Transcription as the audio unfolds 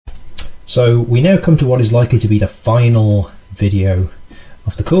So we now come to what is likely to be the final video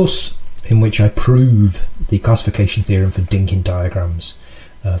of the course, in which I prove the classification theorem for Dynkin diagrams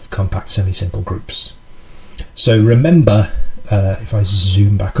of compact semisimple groups. So remember, if I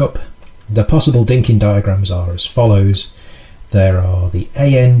zoom back up, the possible Dynkin diagrams are as follows. There are the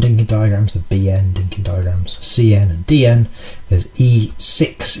AN Dynkin diagrams, the BN Dynkin diagrams, CN and DN. There's E6,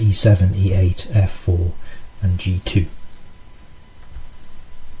 E7, E8, F4 and G2.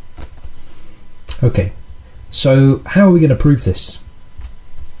 Okay, so how are we going to prove this?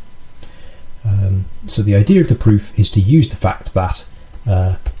 So the idea of the proof is to use the fact that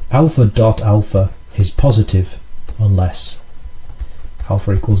alpha dot alpha is positive unless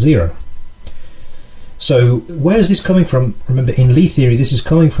alpha equals 0. So where is this coming from? Remember, in Lie theory, this is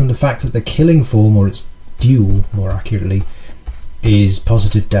coming from the fact that the killing form, or its dual more accurately, is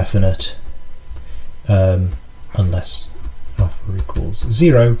positive definite unless alpha equals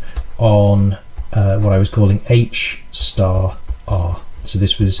 0 on what I was calling H star R. So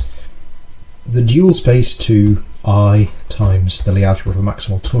this was the dual space to I times the Lie algebra of a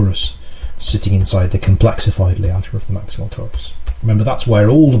maximal torus sitting inside the complexified Lie algebra of the maximal torus. Remember, that's where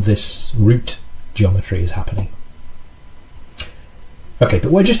all of this root geometry is happening. Okay,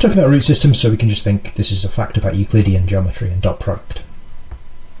 but we're just talking about root systems, so we can just think this is a fact about Euclidean geometry and dot product.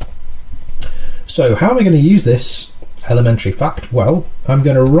 So how am I going to use this elementary fact? Well, I'm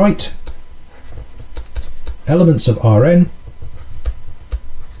going to write elements of Rn,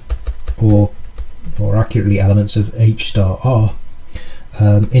 or more accurately elements of H star R,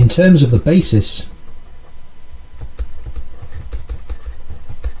 in terms of the basis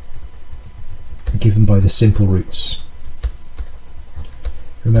given by the simple roots.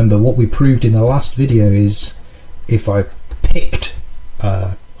 Remember, what we proved in the last video is if I picked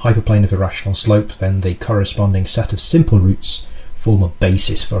a hyperplane of irrational slope, then the corresponding set of simple roots form a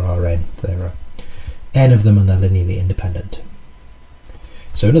basis for Rn. There are n of them and they're linearly independent.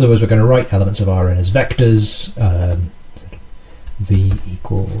 So in other words, we're going to write elements of Rn as vectors. V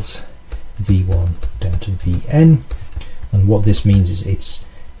equals V1 down to Vn, and what this means is it's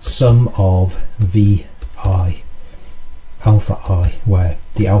sum of Vi alpha I, where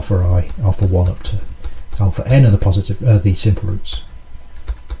the alpha I, alpha 1 up to alpha n are the positive, the simple roots.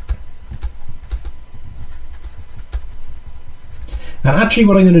 And actually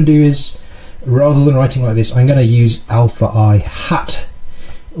what I'm going to do is, rather than writing like this, I'm going to use alpha I hat,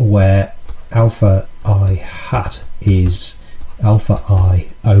 where alpha I hat is alpha I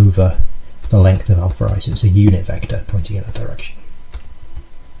over the length of alpha I, so it's a unit vector pointing in that direction.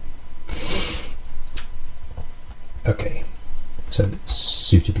 Okay, so it's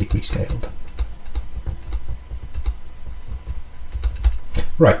suitably rescaled.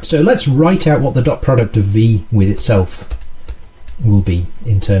 Right, so let's write out what the dot product of V with itself will be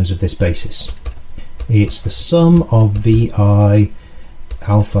in terms of this basis. It's the sum of Vi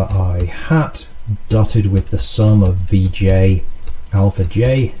alpha I hat dotted with the sum of Vj alpha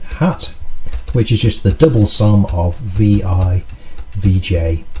j hat, which is just the double sum of Vi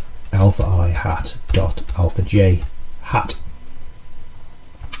Vj alpha I hat dot alpha j hat.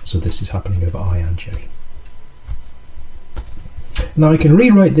 So this is happening over I and j. Now I can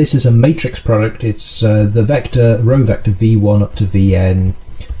rewrite this as a matrix product. It's the vector, row vector v1 up to vn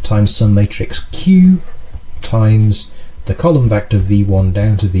times some matrix q times the column vector v1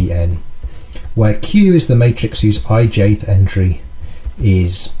 down to vn, where q is the matrix whose ijth entry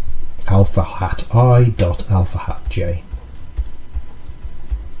is alpha hat I dot alpha hat j.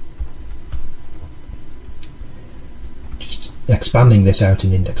 Just expanding this out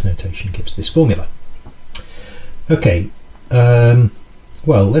in index notation gives this formula. Okay,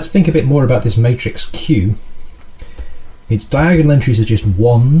 well, let's think a bit more about this matrix Q. Its diagonal entries are just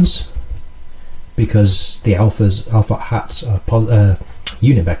 1s because the alpha hats are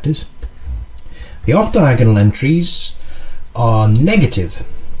unit vectors. The off diagonal entries are negative.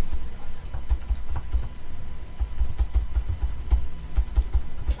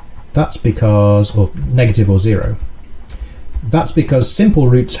 That's because, or negative or 0. That's because simple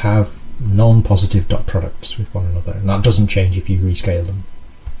roots have non-positive dot products with one another, and that doesn't change if you rescale them.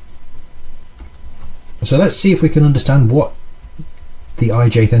 So let's see if we can understand what the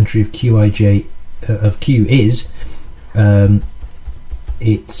ijth entry of qij of q is.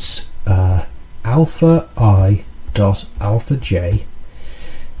 It's alpha I dot alpha j,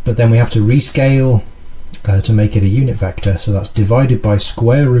 but then we have to rescale to make it a unit vector, so that's divided by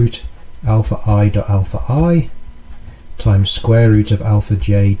square root alpha I dot alpha I times square root of alpha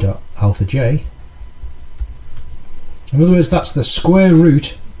j dot alpha j. In other words, that's the square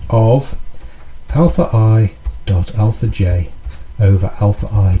root of alpha I dot alpha j over alpha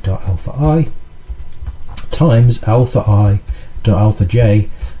I dot alpha I times alpha I dot alpha j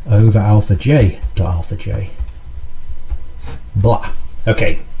over alpha j dot alpha j. Blah.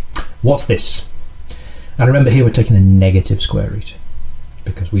 Okay, what's this? And remember here we're taking the negative square root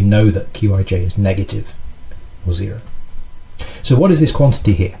because we know that qij is negative or 0. So what is this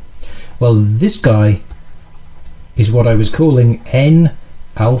quantity here? Well, this guy is what I was calling n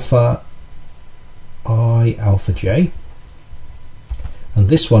alpha I alpha j, and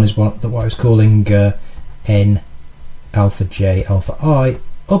this one is what I was calling n alpha j alpha I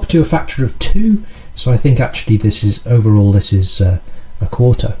up to a factor of 2. So I think actually this is overall this is a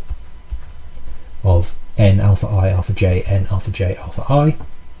quarter of n alpha I alpha j n alpha j alpha I.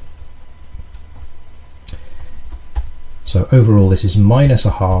 So overall this is minus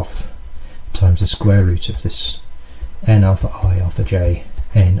a half times the square root of this n alpha I alpha j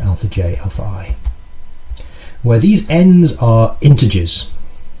n alpha j alpha I, where these n's are integers.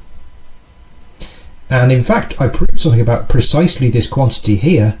 And in fact I proved something about precisely this quantity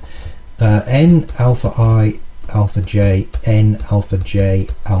here, n alpha I alpha j n alpha j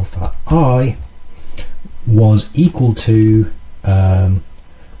alpha I was equal to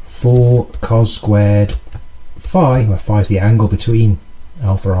 4 cos squared phi, where phi is the angle between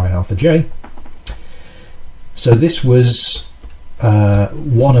alpha I and alpha j. So this was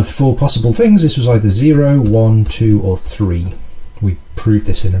one of 4 possible things. This was either 0, 1, 2 or 3. We proved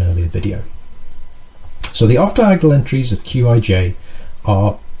this in an earlier video. So the off diagonal entries of qij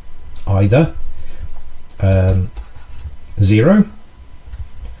are either 0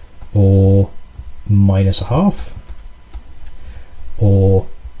 or minus a half, or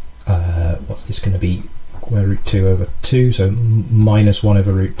what's this going to be, square root 2 over 2, so minus 1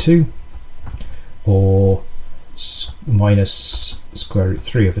 over root 2, or minus square root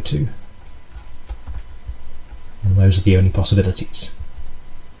 3 over 2. And those are the only possibilities.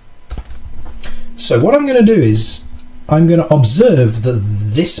 So what I'm going to do is I'm going to observe that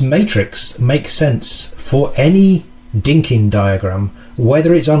this matrix makes sense for any Dynkin diagram,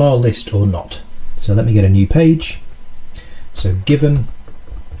 whether it's on our list or not. So let me get a new page. So given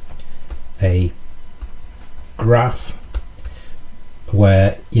a graph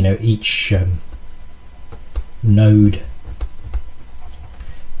where, you know, each node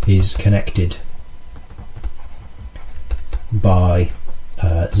is connected by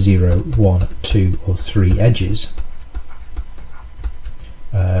 0, 1, 2 or 3 edges,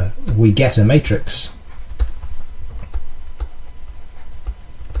 we get a matrix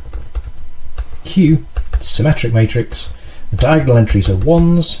Q, symmetric matrix. The diagonal entries are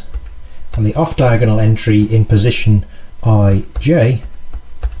 1s, and the off diagonal entry in position ij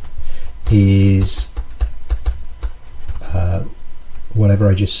is whatever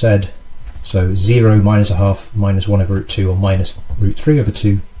I just said, so 0 minus a half minus 1 over root 2 or minus root 3 over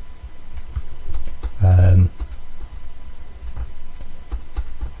 2.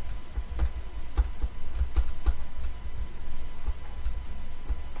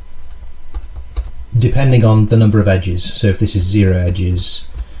 Depending on the number of edges. So if this is 0 edges,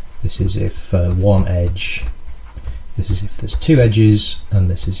 this is if 1 edge, this is if there's 2 edges, and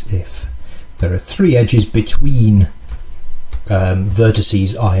this is if there are 3 edges between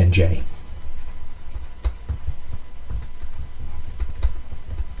vertices I and j.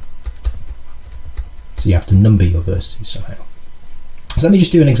 So you have to number your vertices somehow. So let me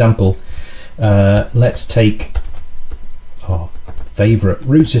just do an example. Let's take our favourite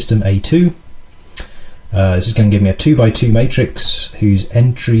root system A2. This is going to give me a 2 by 2 matrix whose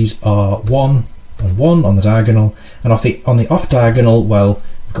entries are 1 and 1 on the diagonal, and on the off diagonal, well,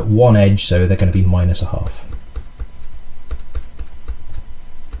 we've got 1 edge, so they're going to be minus a half.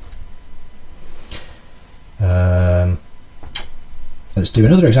 Let's do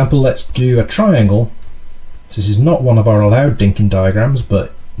another example. Let's do a triangle. This is not one of our allowed Dynkin diagrams,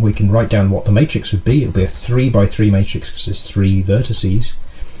 but we can write down what the matrix would be. It'll be a 3 by 3 matrix because there's 3 vertices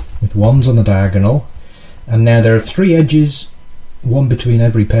with 1s on the diagonal. And now there are 3 edges, 1 between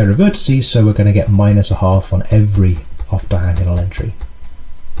every pair of vertices, so we're going to get minus a half on every off diagonal entry.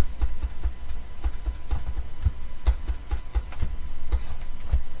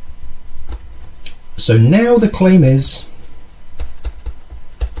 So now the claim is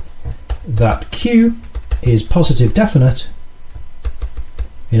that Q is positive definite.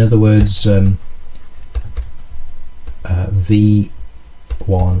 In other words, V1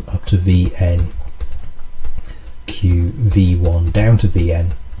 up to Vn, Q V1 down to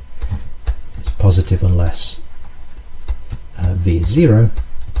Vn is positive unless V is 0,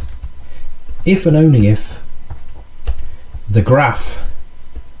 if and only if the graph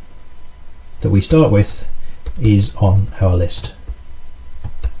that we start with is on our list.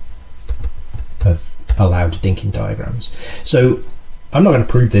 allowed Dynkin diagrams. So I'm not going to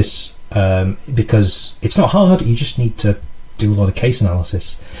prove this because it's not hard. You just need to do a lot of case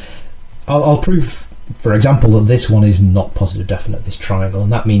analysis. I'll prove, for example, that this one is not positive definite, this triangle,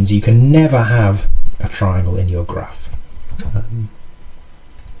 and that means you can never have a triangle in your graph.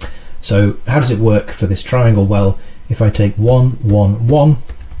 So how does it work for this triangle? Well, if I take 1, 1, 1,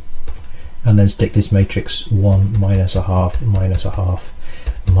 and then stick this matrix 1, minus a half, minus a half,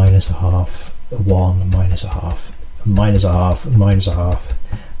 minus a half, 1, minus a half, minus a half, minus a half,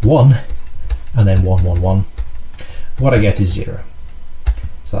 1, and then 1, 1, 1, what I get is 0.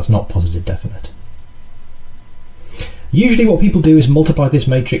 So that's not positive definite. Usually what people do is multiply this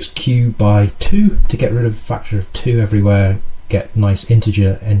matrix Q by 2 to get rid of a factor of 2 everywhere, get nice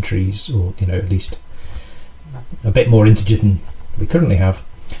integer entries, or at least a bit more integer than we currently have.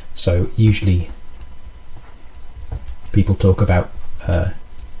 So usually people talk about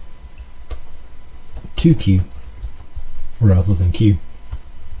 2Q rather than Q.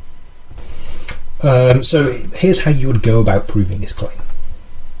 So here's how you would go about proving this claim.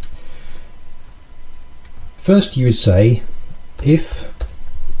 First, you would say if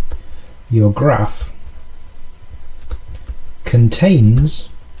your graph contains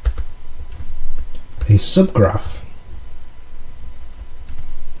a subgraph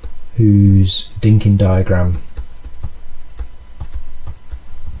whose Dynkin diagram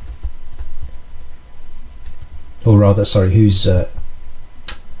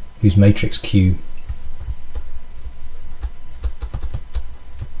whose matrix Q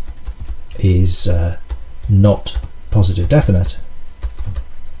is not positive definite,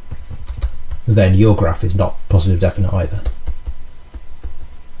 then your graph is not positive definite either.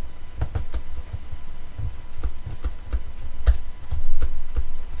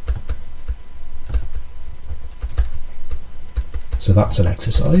 So that's an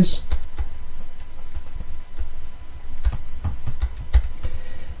exercise.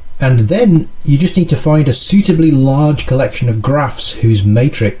 And then you just need to find a suitably large collection of graphs whose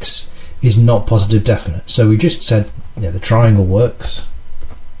matrix is not positive definite. So we just said the triangle works,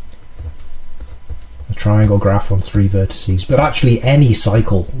 a triangle graph on 3 vertices, but actually any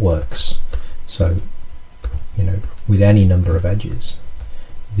cycle works. So with any number of edges,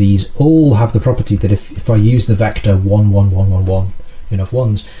 these all have the property that if I use the vector 1, 1, 1, 1, 1, enough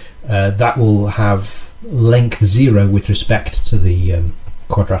ones, that will have length 0 with respect to the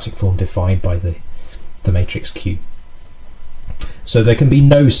quadratic form defined by the matrix Q. So there can be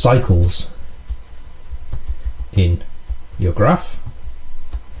no cycles in your graph,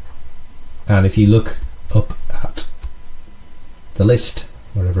 and if you look up at the list,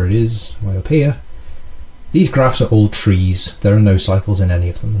 wherever it is, way up here, these graphs are all trees. There are no cycles in any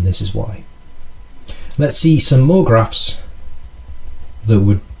of them, and this is why. Let's see some more graphs that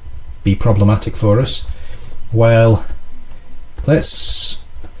would be problematic for us. Well, let's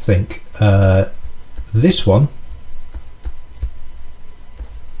think. This one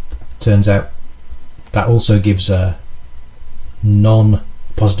turns out that also gives a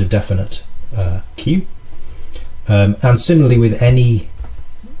non-positive definite Q, and similarly with any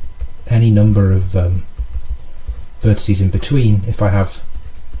number of vertices in between. If I have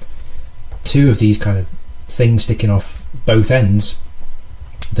 2 of these kind of things sticking off both ends,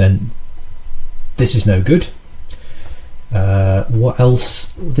 then this is no good. What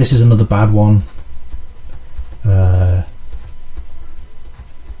else? This is another bad one.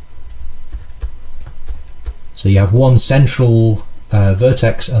 So you have one central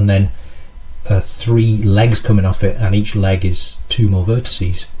vertex and then 3 legs coming off it, and each leg is 2 more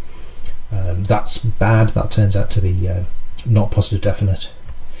vertices. That's bad. That turns out to be not positive definite.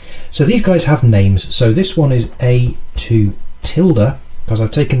 So these guys have names. So this one is A2 tilde, because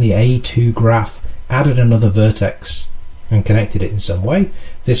I've taken the A2 graph, added another vertex and connected it in some way.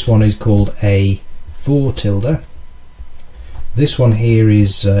 This one is called A4 tilde. This one here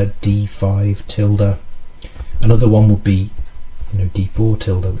is D5 tilde. Another one would be D4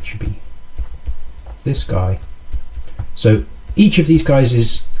 tilde, which would be this guy. So each of these guys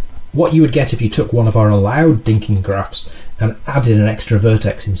is what you would get if you took one of our allowed Dynkin graphs and added an extra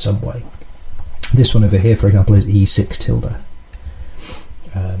vertex in some way. This one over here, for example, is E6 tilde.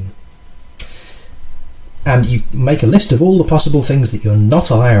 And you make a list of all the possible things that you're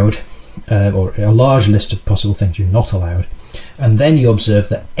not allowed, or a large list of possible things you're not allowed, and then you observe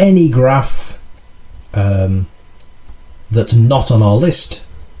that any graph that's not on our list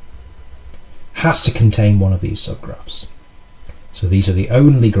has to contain one of these subgraphs. So these are the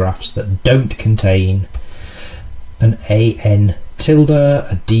only graphs that don't contain an AN tilde,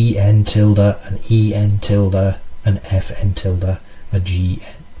 a DN tilde, an EN tilde, an FN tilde, a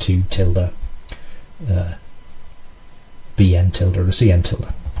GN2 tilde, bn tilde or a cn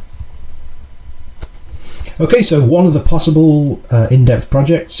tilde. Okay, so one of the possible in-depth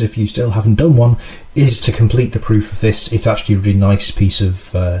projects, if you still haven't done one, is to complete the proof of this. It's actually a really nice piece of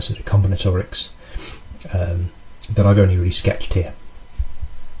sort of combinatorics that I've only really sketched here.